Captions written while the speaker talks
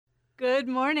Good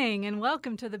morning and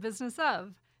welcome to the Business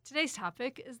of. Today's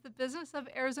topic is the business of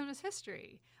Arizona's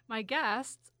history. My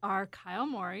guests are Kyle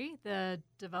Morey, the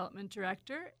Development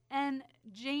Director, and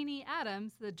Janie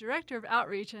Adams, the Director of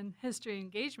Outreach and History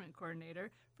Engagement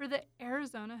Coordinator for the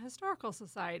Arizona Historical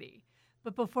Society.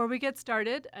 But before we get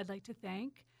started, I'd like to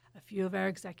thank a few of our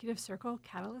Executive Circle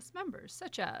Catalyst members,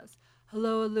 such as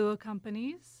Hello Alua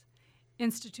Companies,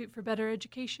 Institute for Better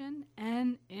Education,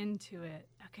 and Intuit.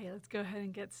 Okay, let's go ahead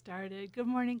and get started. Good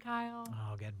morning, Kyle.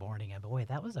 Oh, good morning. And boy,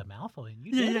 that was a mouthful. And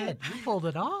you did it. You pulled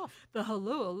it off. The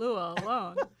Hello Alua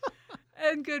alone.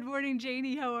 And good morning,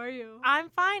 Janie. How are you? I'm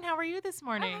fine. How are you this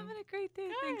morning? I'm having a great day.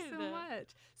 Good. Thanks so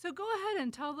much. So go ahead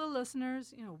and tell the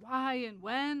listeners, why and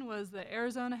when was the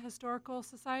Arizona Historical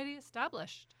Society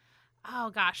established? Oh,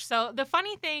 gosh. So the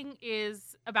funny thing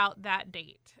is about that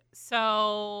date.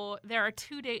 So there are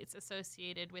two dates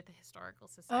associated with the Historical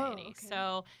Society. okay.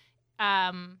 So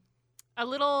a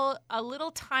little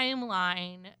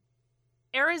timeline.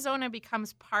 Arizona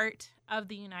becomes part of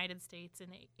the United States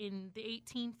in the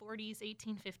 1840s,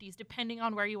 1850s, depending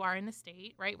on where you are in the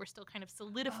state, right? We're still kind of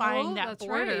solidifying that that's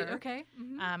border. Right. Okay.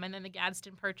 Mm-hmm. And then the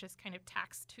Gadsden Purchase kind of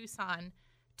taxed Tucson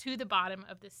to the bottom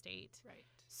of the state. Right.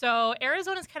 So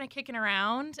Arizona's kind of kicking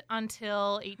around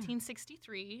until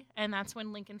 1863, and that's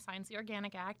when Lincoln signs the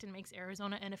Organic Act and makes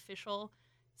Arizona an official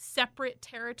separate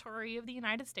territory of the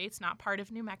United States, not part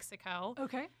of New Mexico.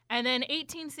 Okay. And then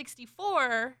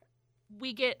 1864,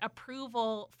 we get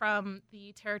approval from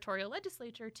the territorial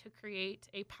legislature to create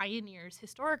a Pioneers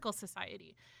Historical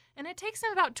Society. And it takes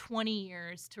them about 20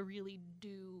 years to really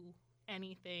do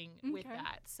anything with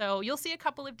that. So you'll see a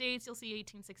couple of dates. You'll see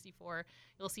 1864.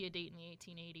 You'll see a date in the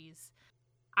 1880s.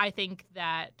 I think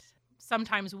that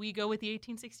sometimes we go with the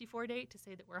 1864 date to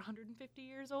say that we're 150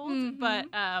 years old, but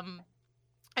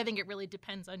I think it really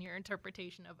depends on your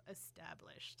interpretation of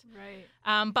established.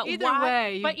 Right. But either why,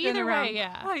 way, but you've been either around way,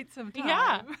 yeah, quite some time.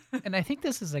 Yeah. And I think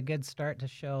this is a good start to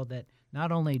show that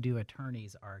not only do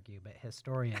attorneys argue, but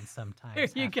historians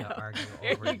sometimes have to argue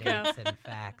over dates and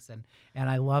facts. And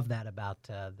I love that about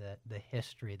the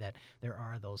history, that there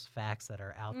are those facts that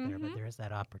are out there, but there's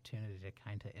that opportunity to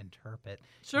kind of interpret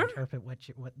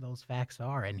what those facts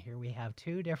are. And here we have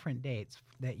two different dates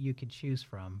that you could choose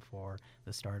from for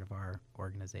the start of our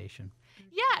organization.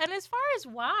 Yeah, and as far as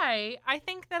why, I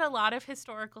think that a lot of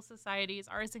historical societies,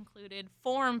 ours included,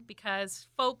 formed because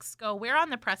folks go, we're on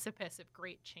the precipice of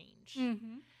great change.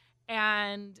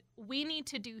 And we need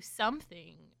to do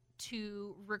something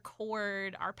to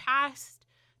record our past,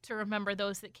 to remember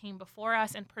those that came before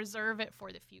us, and preserve it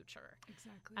for the future.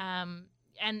 Exactly.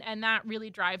 And that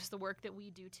really drives the work that we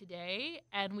do today.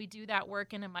 And we do that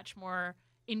work in a much more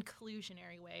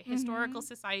inclusionary way. Historical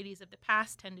societies of the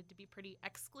past tended to be pretty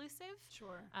exclusive.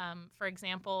 Sure. For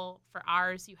example, for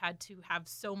ours, you had to have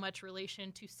so much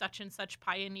relation to such and such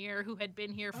pioneer who had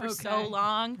been here for so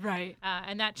long. Right.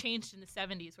 And that changed in the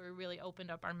 70s, where we really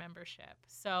opened up our membership.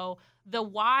 So the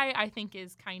why, I think,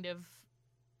 is kind of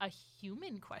a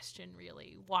human question,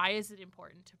 really. Why is it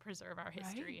important to preserve our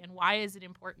history? Right. And why is it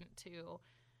important to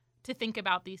think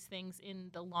about these things in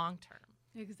the long term?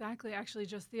 Exactly. Actually,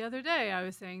 just the other day, I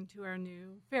was saying to our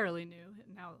fairly new,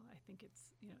 now I think it's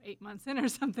 8 months in or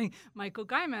something, Michael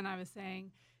Guyman, I was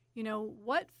saying,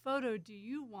 what photo do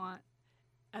you want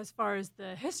as far as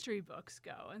the history books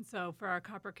go? And so for our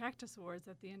Copper Cactus Awards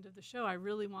at the end of the show, I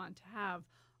really want to have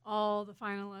all the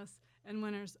finalists and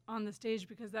winners on the stage,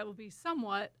 because that will be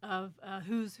somewhat of a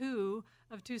who's who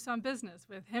of Tucson business,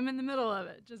 with him in the middle of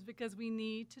it, just because we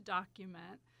need to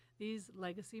document these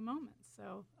legacy moments.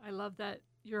 So I love that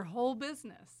your whole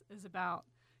business is about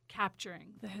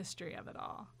capturing the history of it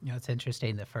all. It's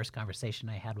interesting. The first conversation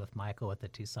I had with Michael at the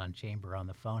Tucson Chamber on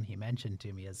the phone, he mentioned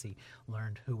to me, as he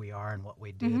learned who we are and what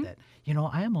we do, that,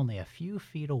 I am only a few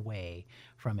feet away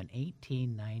from an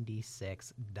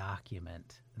 1896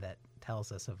 document that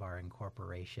tells us of our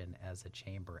incorporation as a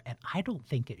chamber. And I don't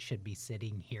think it should be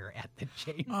sitting here at the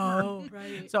chamber. Oh,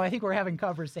 right. So I think we're having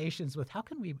conversations with how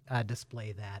can we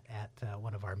display that at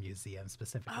one of our museums,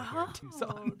 specifically here in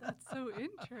Tucson. Oh, that's so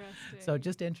interesting. So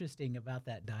just interesting about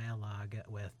that dialogue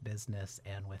with business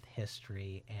and with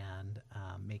history, and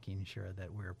making sure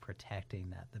that we're protecting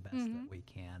that the best that we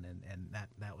can. And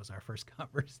that was our first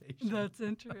conversation. That's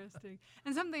interesting.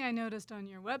 And something I noticed on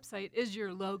your website is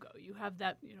your logo. You have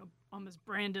that, almost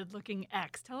branded looking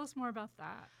X. Tell us more about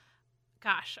that.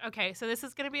 Gosh, okay, so this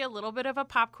is going to be a little bit of a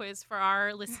pop quiz for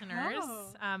our listeners.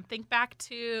 Think back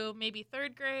to maybe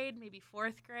third grade, maybe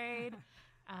fourth grade.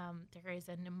 There is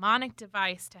a mnemonic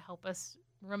device to help us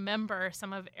remember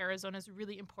some of Arizona's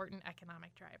really important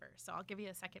economic drivers. So I'll give you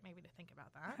a second maybe to think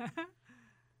about that.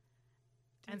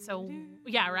 And so,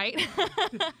 yeah, right?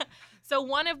 So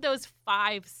one of those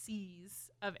 5 C's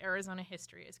of Arizona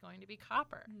history is going to be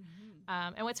copper.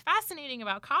 And what's fascinating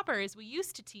about copper is we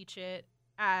used to teach it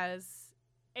as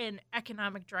an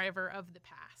economic driver of the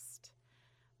past.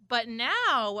 But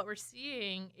now what we're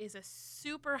seeing is a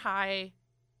super high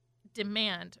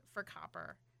demand for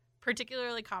copper,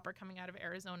 particularly copper coming out of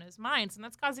Arizona's mines. And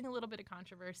that's causing a little bit of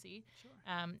controversy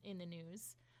in the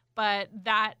news. But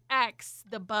that X,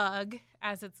 the bug,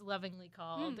 as it's lovingly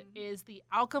called, is the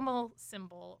alchemal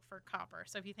symbol for copper.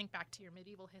 So if you think back to your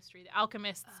medieval history, the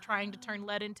alchemists trying to turn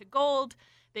lead into gold,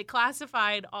 they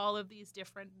classified all of these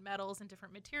different metals and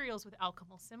different materials with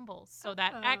alchemal symbols. So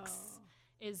that X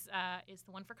is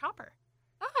the one for copper.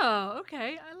 Oh,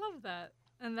 okay. I love that.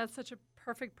 And that's such a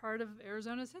perfect part of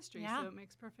Arizona's history, so it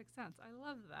makes perfect sense. I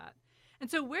love that.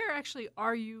 And so where actually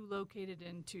are you located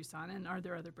in Tucson, and are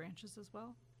there other branches as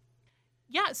well?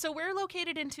 Yeah, so we're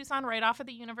located in Tucson right off of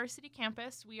the university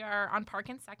campus. We are on Park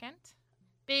and 2nd.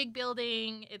 Big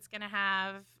building. It's going to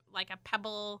have like a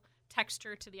pebble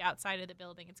texture to the outside of the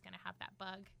building. It's going to have that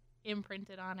bug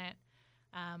imprinted on it.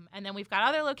 And then we've got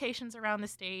other locations around the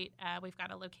state. We've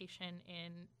got a location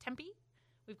in Tempe.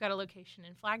 We've got a location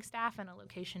in Flagstaff and a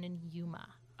location in Yuma.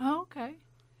 Oh, okay.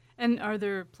 And are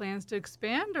there plans to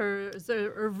expand, or is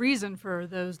there a reason for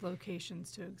those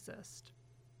locations to exist?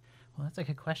 Well, that's a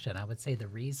good question. I would say the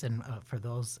reason for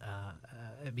those,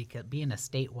 because being a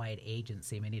statewide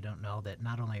agency, many don't know that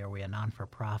not only are we a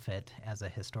non-for-profit as a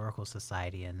historical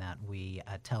society, in that we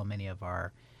tell many of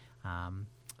our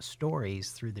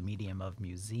stories through the medium of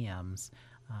museums,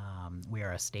 we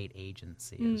are a state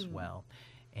agency as well.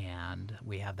 And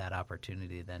we have that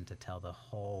opportunity then to tell the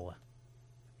whole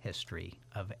history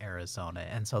of Arizona.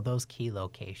 And so those key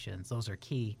locations, those are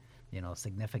key,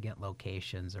 significant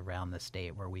locations around the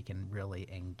state where we can really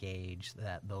engage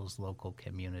those local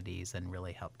communities and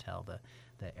really help tell the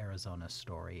Arizona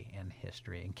story and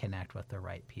history and connect with the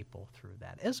right people through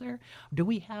that. Do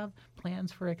we have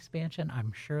plans for expansion?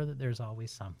 I'm sure that there's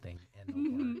always something in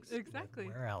the works. Exactly.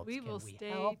 Where else we can will we stay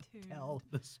help tuned. tell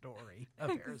the story of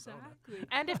Arizona? Exactly.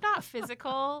 And if not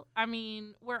physical, I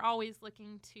mean, we're always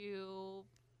looking to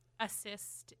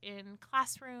assist in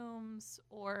classrooms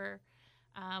or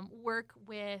work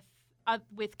with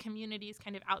communities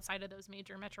kind of outside of those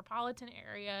major metropolitan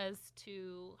areas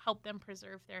to help them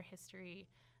preserve their history,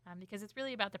 because it's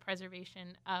really about the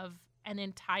preservation of an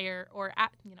entire,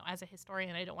 as a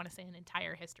historian, I don't want to say an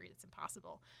entire history, that's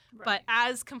impossible, but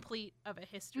as complete of a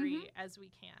history as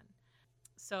we can.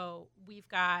 So we've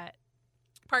got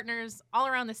partners all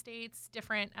around the states,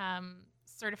 different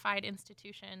certified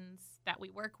institutions that we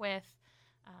work with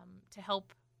to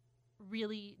help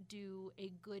really do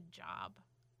a good job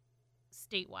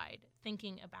statewide,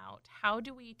 thinking about how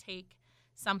do we take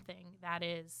something that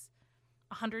is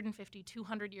 150,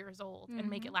 200 years old and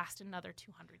make it last another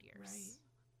 200 years.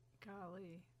 Right.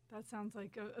 Golly, that sounds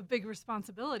like a big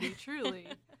responsibility, truly.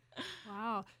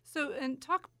 Wow. So, and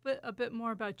talk a bit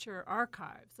more about your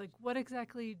archives. Like, what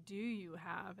exactly do you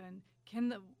have, and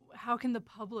how can the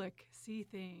public see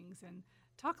things? And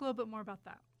talk a little bit more about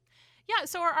that. Yeah,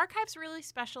 so our archives really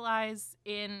specialize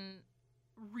in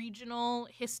regional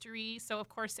history. So, of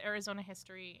course, Arizona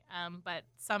history, but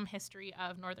some history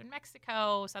of northern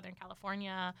Mexico, Southern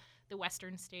California, the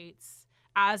western states,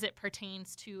 as it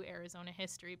pertains to Arizona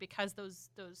history, because those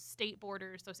state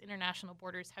borders, those international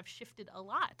borders have shifted a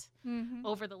lot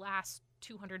over the last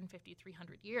 250,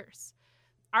 300 years.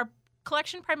 Our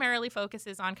collection primarily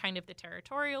focuses on kind of the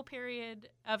territorial period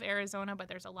of Arizona, but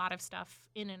there's a lot of stuff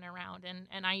in and around.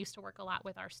 And I used to work a lot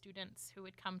with our students who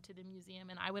would come to the museum,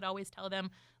 and I would always tell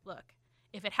them, look,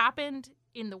 if it happened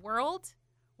in the world,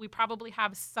 we probably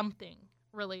have something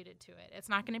related to it. It's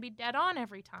not going to be dead on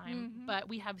every time, but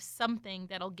we have something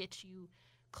that'll get you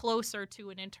closer to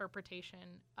an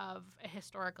interpretation of a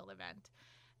historical event.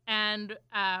 And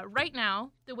right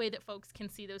now, the way that folks can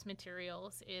see those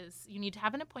materials is you need to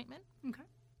have an appointment. Okay.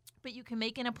 But you can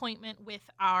make an appointment with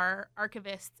our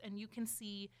archivists, and you can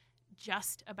see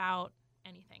just about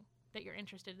anything that you're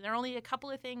interested in. There are only a couple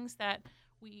of things that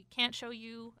we can't show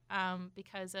you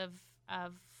because of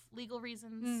legal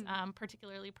reasons,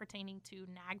 particularly pertaining to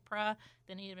NAGPRA,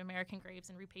 the Native American Graves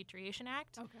and Repatriation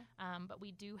Act. Okay. But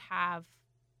we do have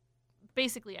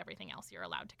basically everything else you're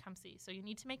allowed to come see. So you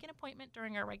need to make an appointment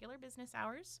during our regular business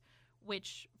hours,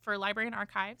 which for library and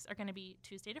archives are going to be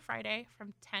Tuesday to Friday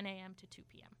from 10 a.m. to 2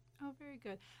 p.m. Oh, very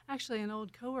good. Actually, an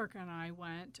old coworker and I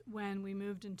went when we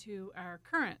moved into our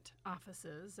current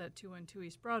offices at 212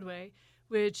 East Broadway,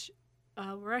 which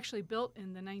were actually built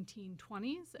in the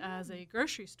 1920s as a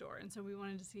grocery store. And so we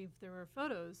wanted to see if there were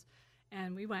photos.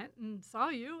 And we went and saw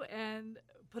you, and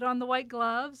put on the white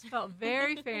gloves, felt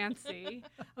very fancy.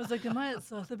 I was like, am I at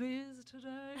Sotheby's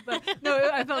today? But no,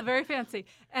 I felt very fancy.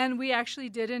 And we actually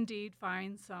did indeed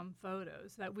find some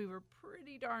photos that we were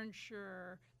pretty darn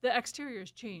sure. The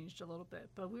exteriors changed a little bit,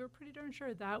 but we were pretty darn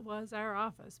sure that was our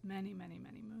office many, many,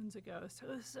 many moons ago. So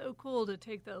it was so cool to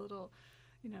take that little,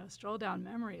 stroll down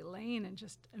memory lane and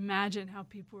just imagine how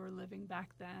people were living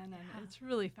back then. And it's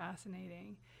really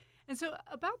fascinating. And so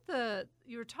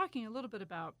you were talking a little bit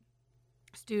about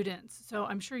students. So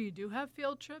I'm sure you do have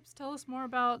field trips. Tell us more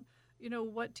about,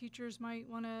 what teachers might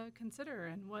want to consider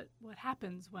and what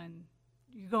happens when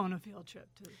you go on a field trip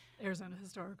to Arizona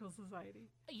Historical Society.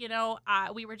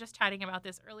 We were just chatting about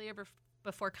this earlier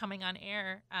before coming on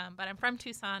air, but I'm from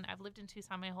Tucson. I've lived in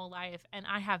Tucson my whole life, and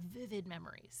I have vivid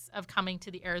memories of coming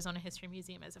to the Arizona History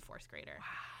Museum as a fourth grader. Wow.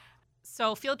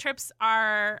 So field trips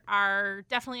are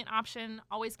definitely an option,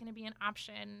 always going to be an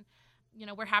option.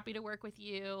 We're happy to work with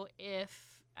you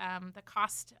if the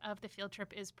cost of the field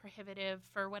trip is prohibitive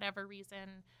for whatever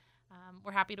reason.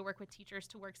 We're happy to work with teachers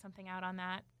to work something out on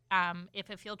that. If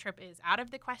a field trip is out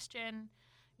of the question,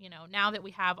 now that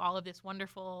we have all of this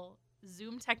wonderful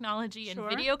Zoom technology and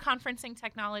video conferencing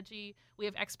technology, we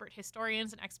have expert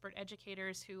historians and expert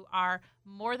educators who are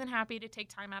more than happy to take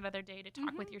time out of their day to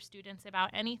talk with your students about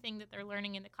anything that they're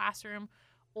learning in the classroom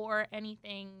or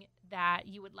anything that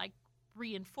you would like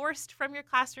reinforced from your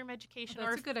classroom education.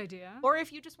 That's a good idea. Or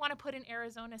if you just want to put an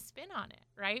Arizona spin on it,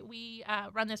 right? We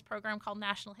run this program called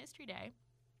National History Day,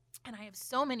 and I have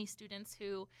so many students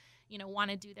who, want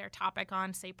to do their topic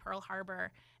on, say, Pearl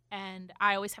Harbor, and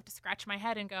I always have to scratch my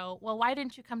head and go, well, why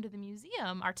didn't you come to the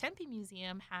museum? Our Tempe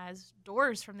Museum has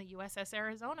doors from the USS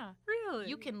Arizona. Really?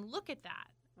 You can look at that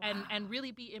and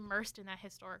really be immersed in that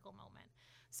historical moment.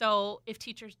 So if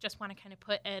teachers just want to kind of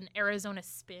put an Arizona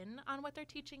spin on what they're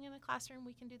teaching in the classroom,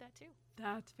 we can do that too.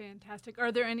 That's fantastic.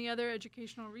 Are there any other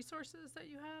educational resources that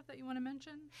you have that you want to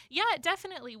mention? Yeah,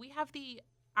 definitely. We have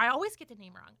I always get the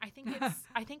name wrong. I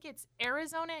think it's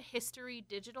Arizona History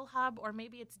Digital Hub, or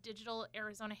maybe it's Digital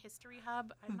Arizona History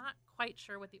Hub. I'm not quite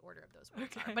sure what the order of those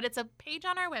words are, but it's a page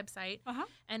on our website,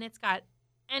 and it's got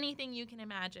anything you can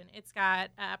imagine. It's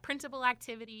got printable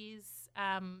activities,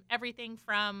 everything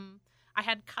from I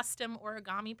had custom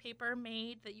origami paper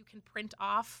made that you can print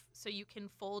off so you can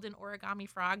fold an origami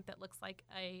frog that looks like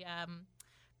a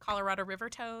Colorado River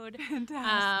toad.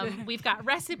 Fantastic. We've got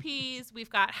recipes. We've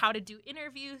got how to do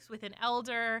interviews with an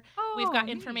elder. Oh, we've got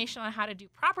information on how to do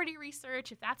property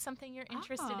research, if that's something you're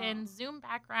interested in, Zoom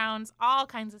backgrounds, all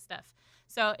kinds of stuff.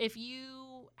 So if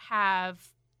you have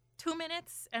 2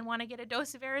 minutes and want to get a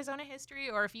dose of Arizona history,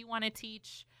 or if you want to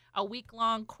teach a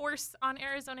week-long course on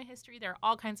Arizona history, there are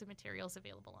all kinds of materials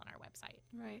available on our website.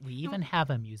 Right. We even have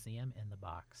a museum in the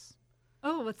box.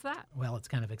 Oh, what's that? Well, it's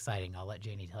kind of exciting. I'll let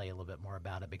Janie tell you a little bit more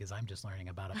about it because I'm just learning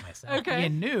about it myself.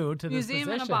 Being new to this Museum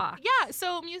position. in a box. Yeah,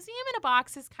 so Museum in a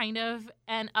Box is kind of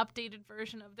an updated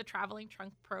version of the Traveling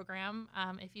Trunk program.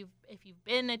 If you've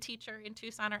been a teacher in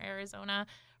Tucson or Arizona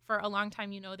for a long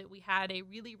time, you know that we had a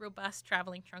really robust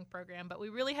Traveling Trunk program, but we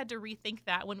really had to rethink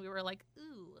that when we were like,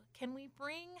 ooh, can we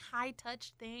bring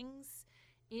high-touch things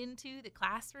into the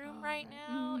classroom right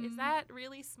now? Is that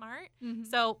really smart?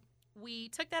 So we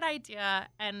took that idea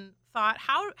and thought,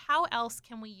 how else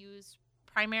can we use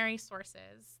primary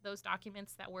sources, those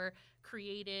documents that were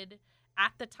created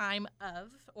at the time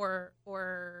of or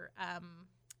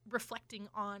reflecting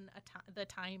on the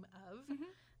time of,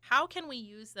 how can we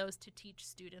use those to teach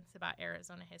students about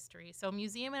Arizona history? So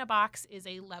Museum in a Box is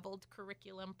a leveled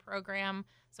curriculum program.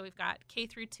 So we've got K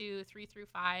through 2, 3 through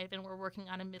 5, and we're working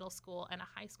on a middle school and a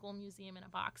high school museum in a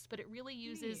box. But it really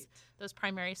uses those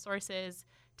primary sources,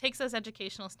 takes those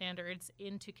educational standards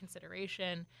into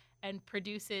consideration, and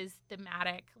produces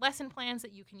thematic lesson plans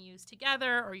that you can use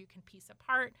together or you can piece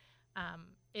apart.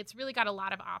 It's really got a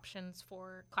lot of options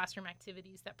for classroom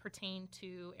activities that pertain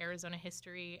to Arizona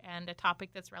history and a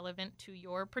topic that's relevant to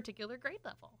your particular grade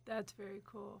level. That's very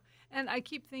cool. And I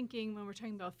keep thinking when we're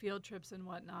talking about field trips and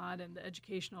whatnot and the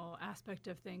educational aspect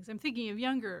of things, I'm thinking of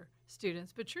younger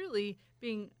students, but truly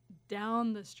being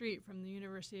down the street from the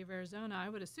University of Arizona, I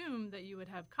would assume that you would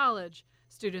have college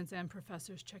students and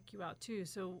professors check you out too.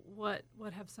 So what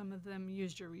have some of them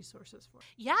used your resources for?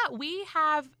 Yeah, we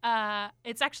have,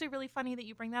 it's actually really funny that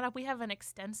you bring that up. We have an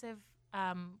extensive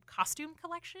costume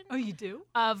collection. Oh, you do?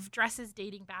 Of dresses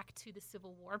dating back to the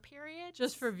Civil War period.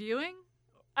 Just for viewing?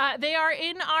 They are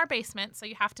in our basement, so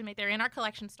you have to they're in our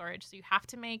collection storage, so you have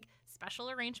to make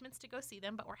special arrangements to go see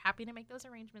them, but we're happy to make those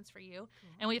arrangements for you. Cool.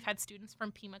 And we've had students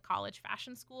from Pima College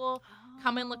Fashion School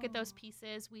come and look at those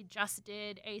pieces. We just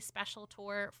did a special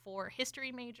tour for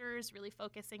history majors, really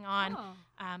focusing on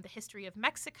the history of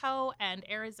Mexico and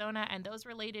Arizona and those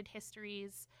related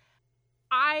histories.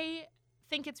 I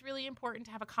think it's really important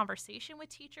to have a conversation with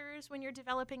teachers when you're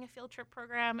developing a field trip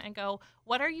program and go,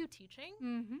 what are you teaching?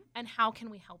 Mm-hmm. And how can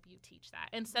we help you teach that?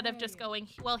 Instead of just going,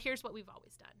 well, here's what we've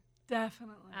always done.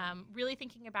 Definitely. Really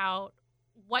thinking about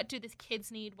what do the kids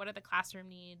need, what are the classroom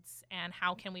needs, and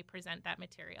how can we present that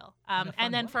material?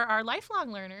 And then for our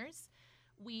lifelong learners,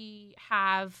 we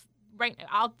have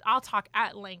I'll talk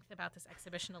at length about this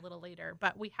exhibition a little later,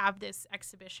 but we have this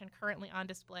exhibition currently on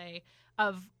display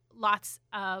of lots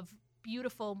of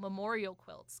beautiful memorial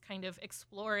quilts, kind of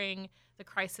exploring the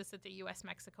crisis at the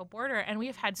U.S.-Mexico border. And we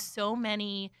have had so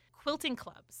many quilting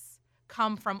clubs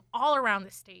come from all around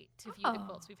the state to view the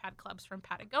quilts. We've had clubs from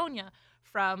Patagonia,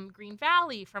 from Green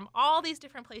Valley, from all these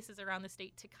different places around the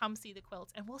state to come see the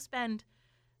quilts. And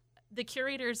the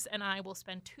curators and I will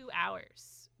spend 2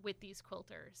 hours with these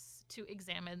quilters to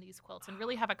examine these quilts and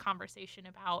really have a conversation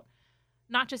about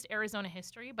not just Arizona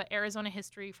history, but Arizona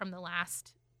history from the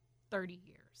last 30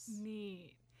 years.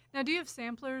 Neat. Now, do you have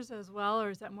samplers as well, or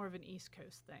is that more of an East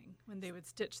Coast thing when they would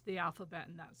stitch the alphabet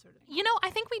and that sort of thing? I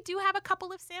think we do have a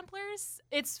couple of samplers.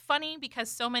 It's funny because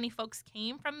so many folks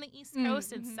came from the East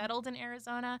Coast and settled in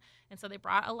Arizona, and so they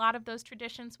brought a lot of those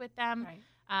traditions with them.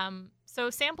 Right. So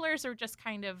samplers are just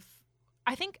kind of,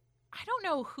 I don't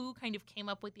know who kind of came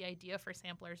up with the idea for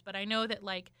samplers, but I know that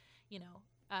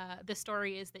the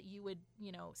story is that you would,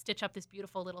 stitch up this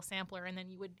beautiful little sampler and then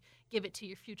you would give it to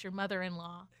your future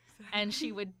mother-in-law. And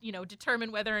she would,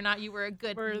 determine whether or not you were a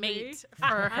good mate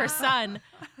for her son.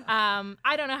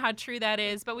 I don't know how true that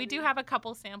is, but we do have a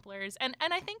couple samplers. And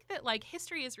I think that,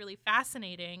 history is really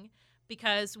fascinating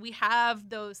because we have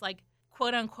those,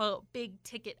 quote-unquote big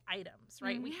ticket items,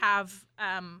 right? Mm-hmm. We have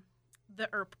the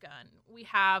Earp gun. We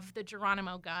have the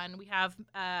Geronimo gun. We have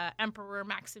Emperor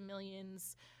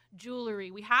Maximilian's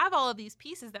jewelry. We have all of these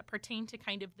pieces that pertain to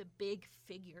kind of the big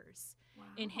figures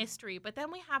in history. But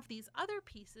then we have these other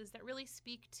pieces that really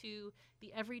speak to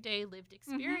the everyday lived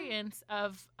experience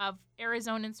of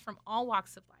Arizonans from all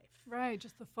walks of life. Right,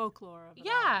 just the folklore of it.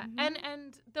 Yeah,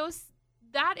 and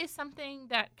that is something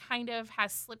that kind of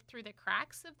has slipped through the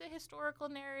cracks of the historical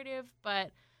narrative,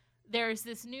 but there's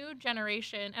this new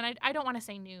generation, and I don't want to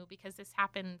say new because this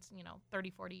happened, 30,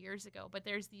 40 years ago, but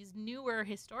there's these newer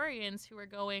historians who are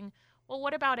going, well,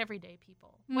 what about everyday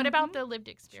people? Mm-hmm. What about the lived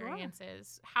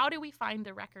experiences? Sure. How do we find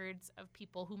the records of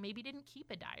people who maybe didn't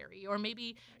keep a diary or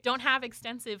maybe don't have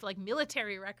extensive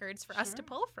military records for us to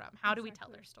pull from? How do we tell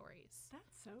their stories?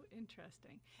 That's so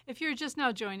interesting. If you're just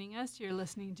now joining us, you're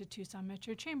listening to Tucson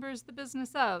Metro Chambers, The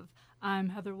Business of. I'm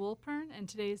Heather Wolpern, and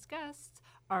today's guests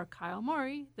are Kyle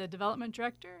Morey, the Development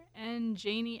Director, and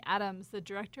Janie Adams, the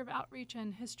Director of Outreach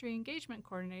and History Engagement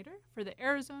Coordinator for the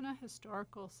Arizona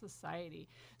Historical Society.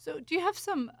 So do you have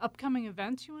some upcoming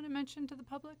events you want to mention to the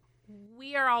public?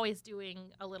 We are always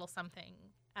doing a little something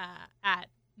at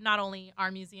not only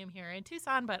our museum here in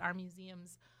Tucson, but our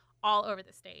museums all over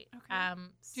the state. Okay.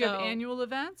 Do you have annual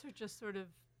events or just sort of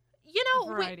a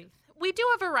variety? We do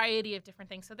a variety of different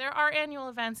things. So there are annual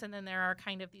events, and then there are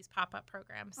kind of these pop-up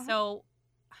programs. Uh-huh. So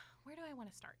where do I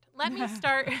want to start? Let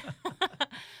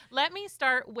me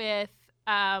start with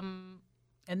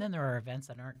and then there are events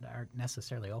that aren't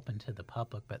necessarily open to the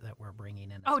public, but that we're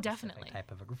bringing in definitely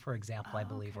type of a group. For example, I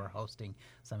believe we're hosting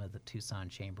some of the Tucson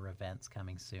Chamber events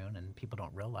coming soon, and people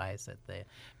don't realize that the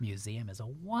museum is a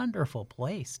wonderful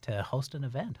place to host an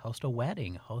event, host a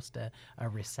wedding, host a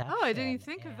reception. Oh, I didn't even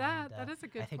think of that. That is a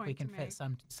good point. I think we can fit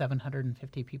some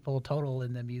 750 people total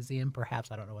in the museum,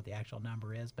 perhaps. I don't know what the actual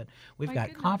number is, but we've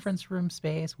got conference room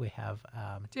space. We have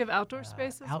do you have outdoor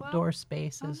space as well? Outdoor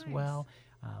space as well.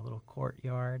 A little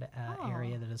courtyard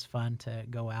area that is fun to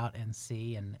go out and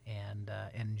see and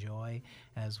enjoy,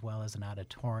 as well as an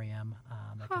auditorium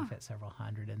that can fit several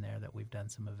hundred in there that we've done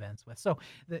some events with. So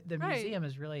the museum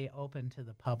is really open to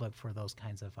the public for those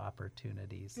kinds of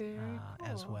opportunities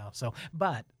as well. So,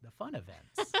 but the fun events.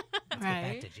 Let's get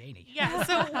back to Janie. Yeah,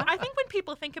 so I think when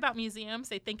people think about museums,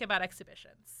 they think about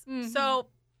exhibitions. Mm-hmm. So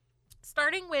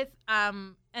starting with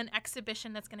an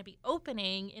exhibition that's going to be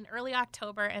opening in early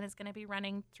October and is going to be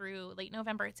running through late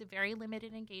November. It's a very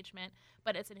limited engagement,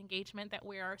 but it's an engagement that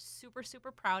we are super,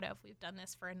 super proud of. We've done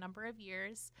this for a number of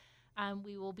years.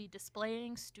 We will be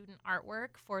displaying student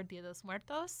artwork for Dia de los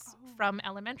Muertos from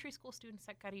elementary school students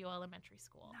at Carrillo Elementary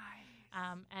School. Nice.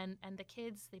 And the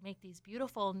kids, they make these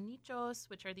beautiful nichos,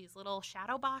 which are these little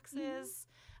shadow boxes,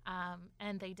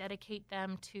 and they dedicate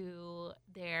them to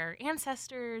their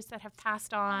ancestors that have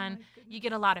passed on. You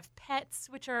get a lot of pets,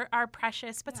 which are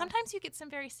precious, but sometimes you get some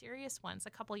very serious ones.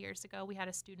 A couple years ago, we had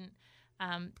a student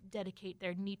dedicate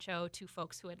their nicho to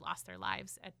folks who had lost their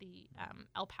lives at the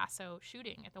El Paso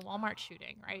shooting, at the Walmart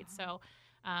shooting, right? So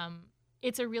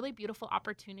it's a really beautiful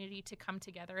opportunity to come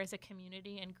together as a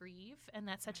community and grieve, and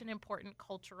that's such an important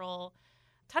cultural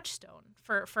touchstone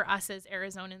for us as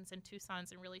Arizonans and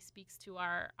Tucson's, and really speaks to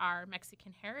our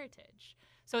Mexican heritage.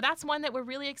 So that's one that we're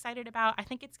really excited about. I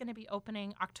think it's going to be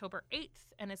opening October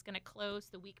 8th, and it's going to close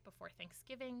the week before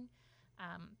Thanksgiving.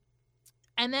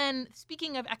 And then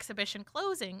speaking of exhibition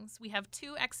closings, we have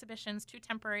two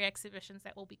temporary exhibitions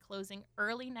that will be closing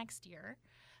early next year.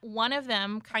 One of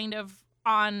them kind of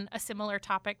on a similar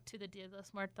topic to the Dia de los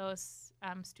Muertos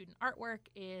student artwork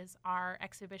is our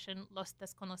exhibition Los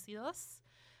Desconocidos,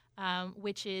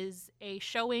 which is a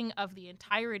showing of the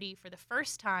entirety for the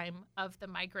first time of the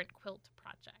Migrant Quilt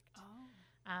Project.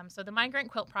 So the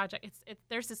Migrant Quilt Project,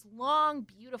 there's this long,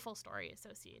 beautiful story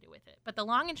associated with it. But the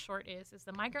long and short is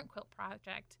the Migrant Quilt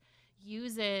Project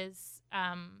uses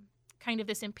kind of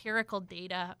this empirical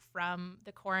data from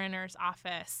the coroner's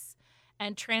office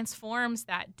and transforms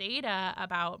that data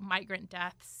about migrant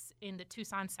deaths in the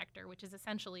Tucson sector, which is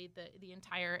essentially the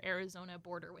entire Arizona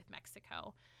border with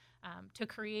Mexico, to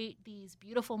create these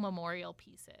beautiful memorial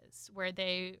pieces where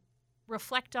they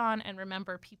reflect on and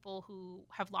remember people who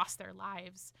have lost their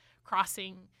lives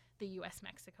crossing the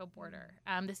U.S.-Mexico border.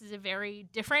 This is a very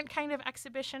different kind of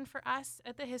exhibition for us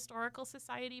at the Historical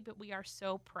Society, but we are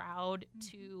so proud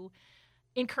to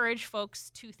encourage folks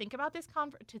to think about this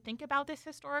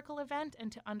historical event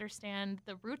and to understand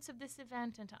the roots of this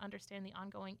event and to understand the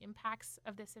ongoing impacts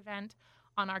of this event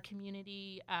on our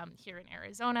community here in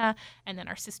Arizona, and then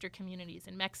our sister communities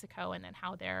in Mexico, and then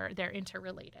how they're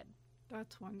interrelated.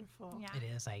 That's wonderful. Yeah. It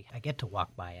is. I get to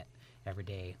walk by it every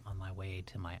day on my way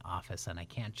to my office, and I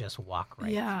can't just walk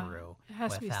right through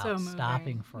without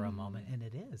stopping for a moment. And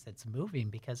it is. It's moving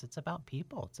because it's about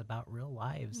people. It's about real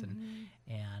lives,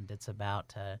 and it's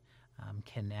about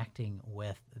connecting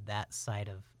with that side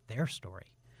of their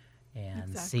story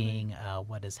and seeing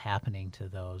what is happening to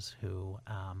those who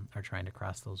are trying to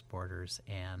cross those borders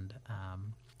and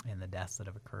the deaths that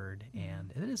have occurred.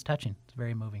 And it is touching. It's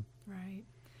very moving. Right.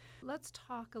 Let's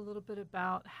talk a little bit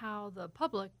about how the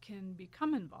public can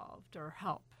become involved or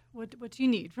help. What do you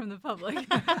need from the public?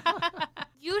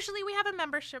 Usually we have a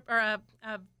membership or a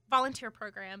volunteer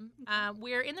program.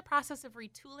 We're in the process of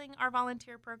retooling our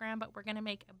volunteer program, but we're going to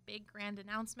make a big grand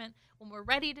announcement when we're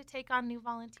ready to take on new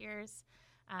volunteers.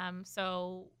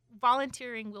 So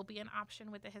volunteering will be an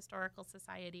option with the Historical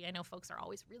Society. I know folks are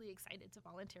always really excited to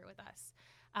volunteer with us.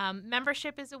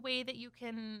 Membership is a way that you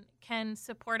can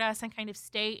support us and kind of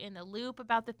stay in the loop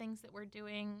about the things that we're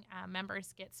doing.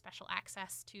 Members get special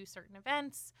access to certain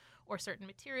events or certain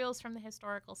materials from the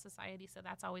Historical Society, so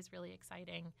that's always really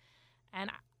exciting. And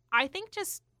I think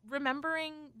just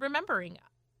remembering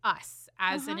us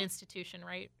as an institution,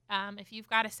 right? If you've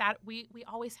got we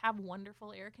always have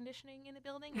wonderful air conditioning in the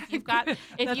building.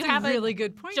 If you have a really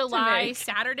good point July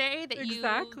Saturday that you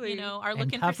are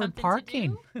looking for something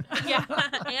parking. To do, yeah,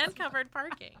 and covered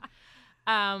parking,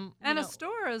 and a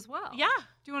store as well. Yeah.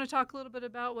 Do you want to talk a little bit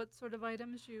about what sort of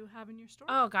items you have in your store?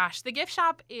 Oh gosh, the gift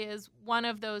shop is one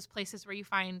of those places where you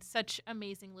find such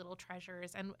amazing little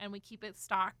treasures, and we keep it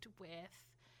stocked with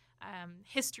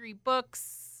history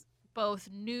books, both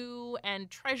new and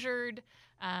treasured.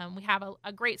 We have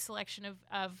a great selection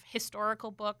of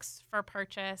historical books for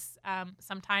purchase.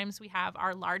 Sometimes we have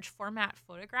our large format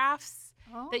photographs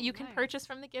that you can purchase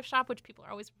from the gift shop, which people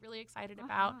are always really excited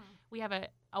about. We have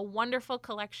a wonderful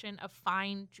collection of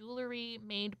fine jewelry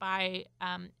made by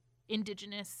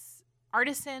indigenous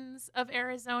artisans of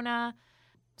Arizona.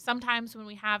 Sometimes when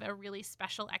we have a really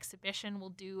special exhibition, we'll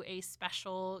do a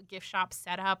special gift shop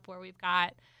setup where we've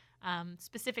got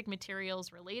specific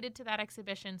materials related to that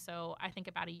exhibition. So I think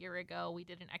about a year ago, we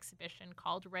did an exhibition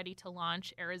called Ready to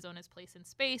Launch Arizona's Place in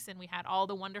Space, and we had all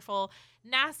the wonderful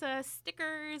NASA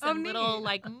stickers and little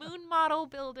moon model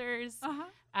builders.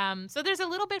 So there's a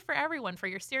little bit for everyone. For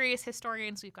your serious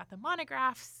historians, we've got the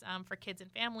monographs. For kids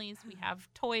and families, we have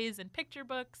toys and picture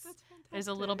books. That's fantastic. There's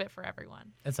a little bit for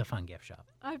everyone. It's a fun gift shop.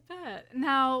 I bet.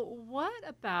 Now, what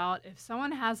about if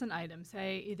someone has an item,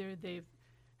 say either they've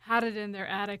had it in their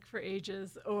attic for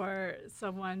ages, or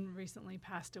someone recently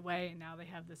passed away and now they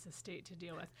have this estate to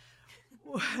deal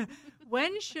with.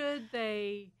 When should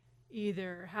they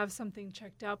either have something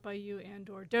checked out by you and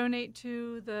or donate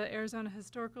to the Arizona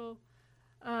Historical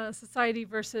Society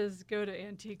versus go to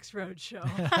Antiques Roadshow.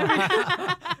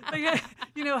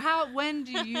 When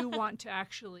do you want to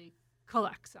actually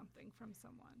collect something from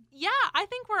someone? Yeah, I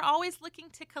think we're always looking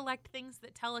to collect things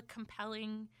that tell a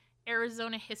compelling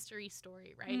Arizona history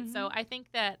story, right? Mm-hmm. So I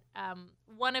think that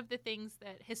one of the things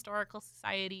that historical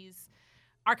societies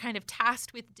are kind of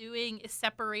tasked with doing is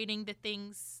separating the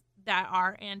things that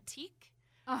are antique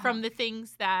from the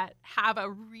things that have a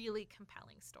really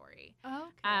compelling story.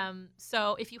 Okay.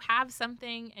 So if you have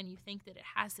something and you think that it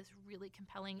has this really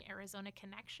compelling Arizona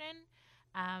connection,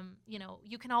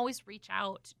 you can always reach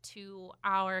out to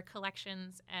our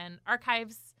collections and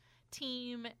archives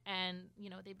team, and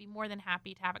they'd be more than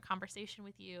happy to have a conversation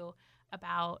with you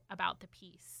about the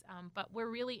piece. But we're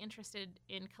really interested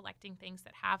in collecting things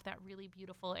that have that really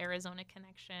beautiful Arizona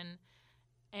connection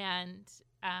and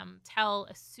tell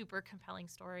a super compelling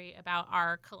story about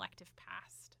our collective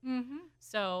past. Mm-hmm.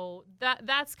 So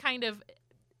that's kind of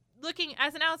looking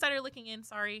as an outsider looking in.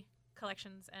 Sorry,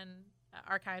 collections and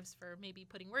archives for maybe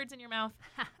putting words in your mouth.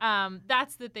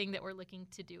 That's the thing that we're looking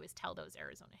to do, is tell those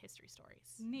Arizona history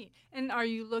stories. Neat. And are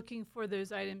you looking for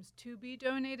those items to be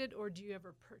donated, or do you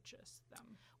ever purchase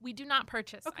them? We do not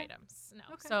purchase items, no.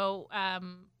 Okay. So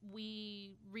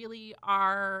we really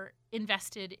are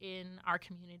invested in our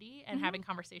community and having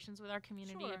conversations with our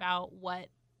community about what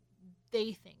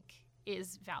they think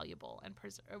is valuable and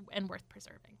worth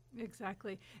preserving.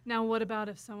 Exactly. Now, what about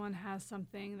if someone has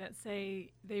something that, say,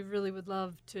 they really would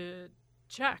love to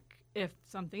check if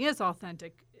something is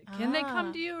authentic? Can they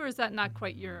come to you, or is that not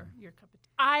quite your cup of tea?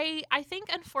 I think,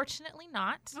 unfortunately,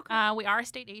 not. Okay. We are a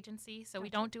state agency, so we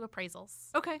don't do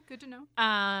appraisals. Okay, good to know.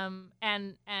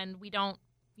 And we don't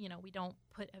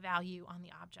put a value on the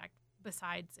object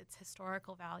besides its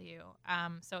historical value.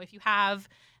 So if you have,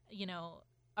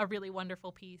 a really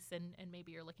wonderful piece and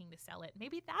maybe you're looking to sell it,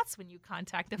 maybe that's when you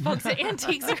contact the folks at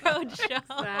Antiques Roadshow.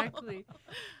 Exactly.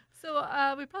 So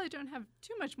we probably don't have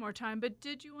too much more time, but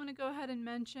did you want to go ahead and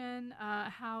mention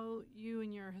how you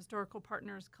and your historical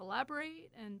partners collaborate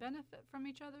and benefit from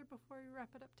each other before we wrap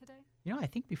it up today? I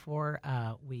think before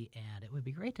we end, it would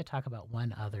be great to talk about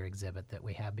one other exhibit that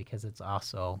we have, because it's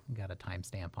also got a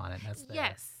timestamp on it. And that's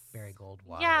the Barry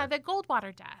Goldwater. Yeah, the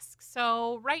Goldwater desk.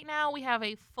 So right now we have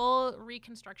a full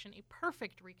reconstruction, a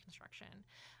perfect reconstruction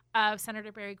of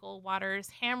Senator Barry Goldwater's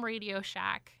ham radio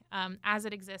shack as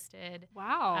it existed.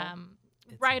 Wow.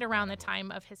 Right around the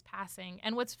time of his passing.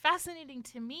 And what's fascinating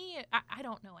to me, I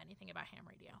don't know anything about ham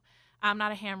radio. I'm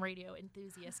not a ham radio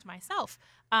enthusiast myself.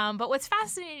 But what's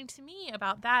fascinating to me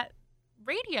about that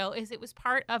radio is it was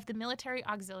part of the Military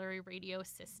Auxiliary Radio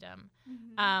System,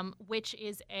 which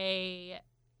is an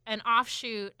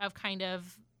offshoot of kind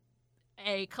of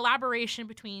a collaboration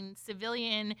between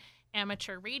civilian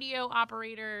amateur radio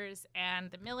operators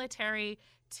and the military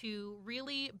to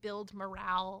really build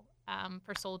morale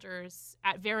for soldiers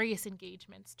at various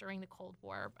engagements during the Cold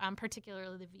War,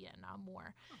 particularly the Vietnam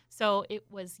War. So it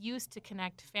was used to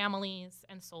connect families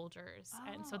and soldiers.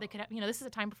 And so they could have, this is a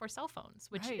time before cell phones,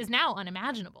 which is now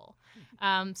unimaginable.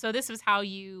 So this was how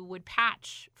you would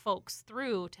patch folks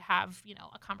through to have,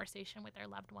 a conversation with their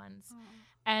loved ones.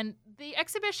 And the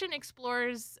exhibition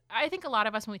explores, I think a lot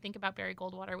of us, when we think about Barry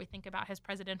Goldwater, we think about his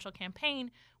presidential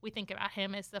campaign. We think about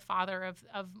him as the father of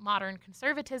modern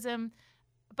conservatism.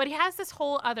 But he has this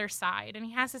whole other side, and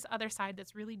he has this other side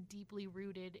that's really deeply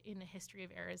rooted in the history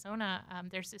of Arizona.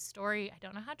 There's this story, I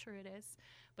don't know how true it is,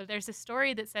 but there's a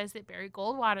story that says that Barry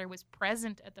Goldwater was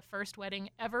present at the first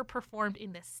wedding ever performed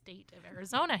in the state of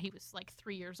Arizona. He was like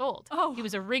 3 years old. Oh. He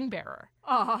was a ring bearer.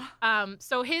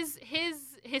 So his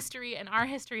history and our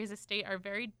history as a state are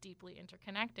very deeply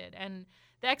interconnected, and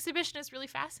the exhibition is really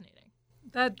fascinating.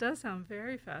 That does sound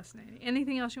very fascinating.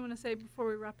 Anything else you want to say before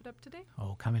we wrap it up today?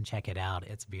 Oh, come and check it out.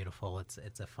 It's beautiful. It's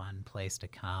a fun place to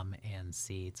come and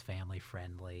see. It's family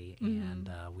friendly, and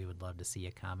we would love to see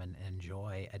you come and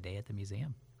enjoy a day at the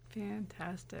museum.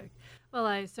 Fantastic. Well,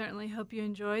 I certainly hope you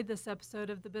enjoyed this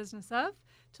episode of The Business Of.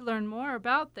 To learn more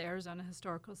about the Arizona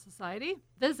Historical Society,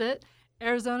 visit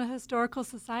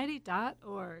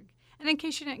arizonahistoricalsociety.org. And in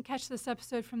case you didn't catch this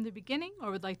episode from the beginning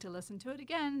or would like to listen to it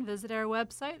again, visit our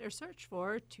website or search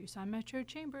for Tucson Metro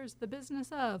Chambers, The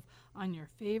Business Of, on your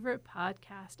favorite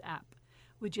podcast app.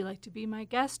 Would you like to be my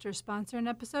guest or sponsor an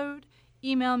episode?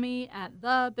 Email me at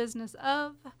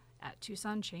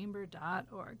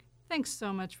thebusinessof@tucsonchamber.org. Thanks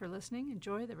so much for listening.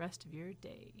 Enjoy the rest of your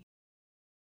day.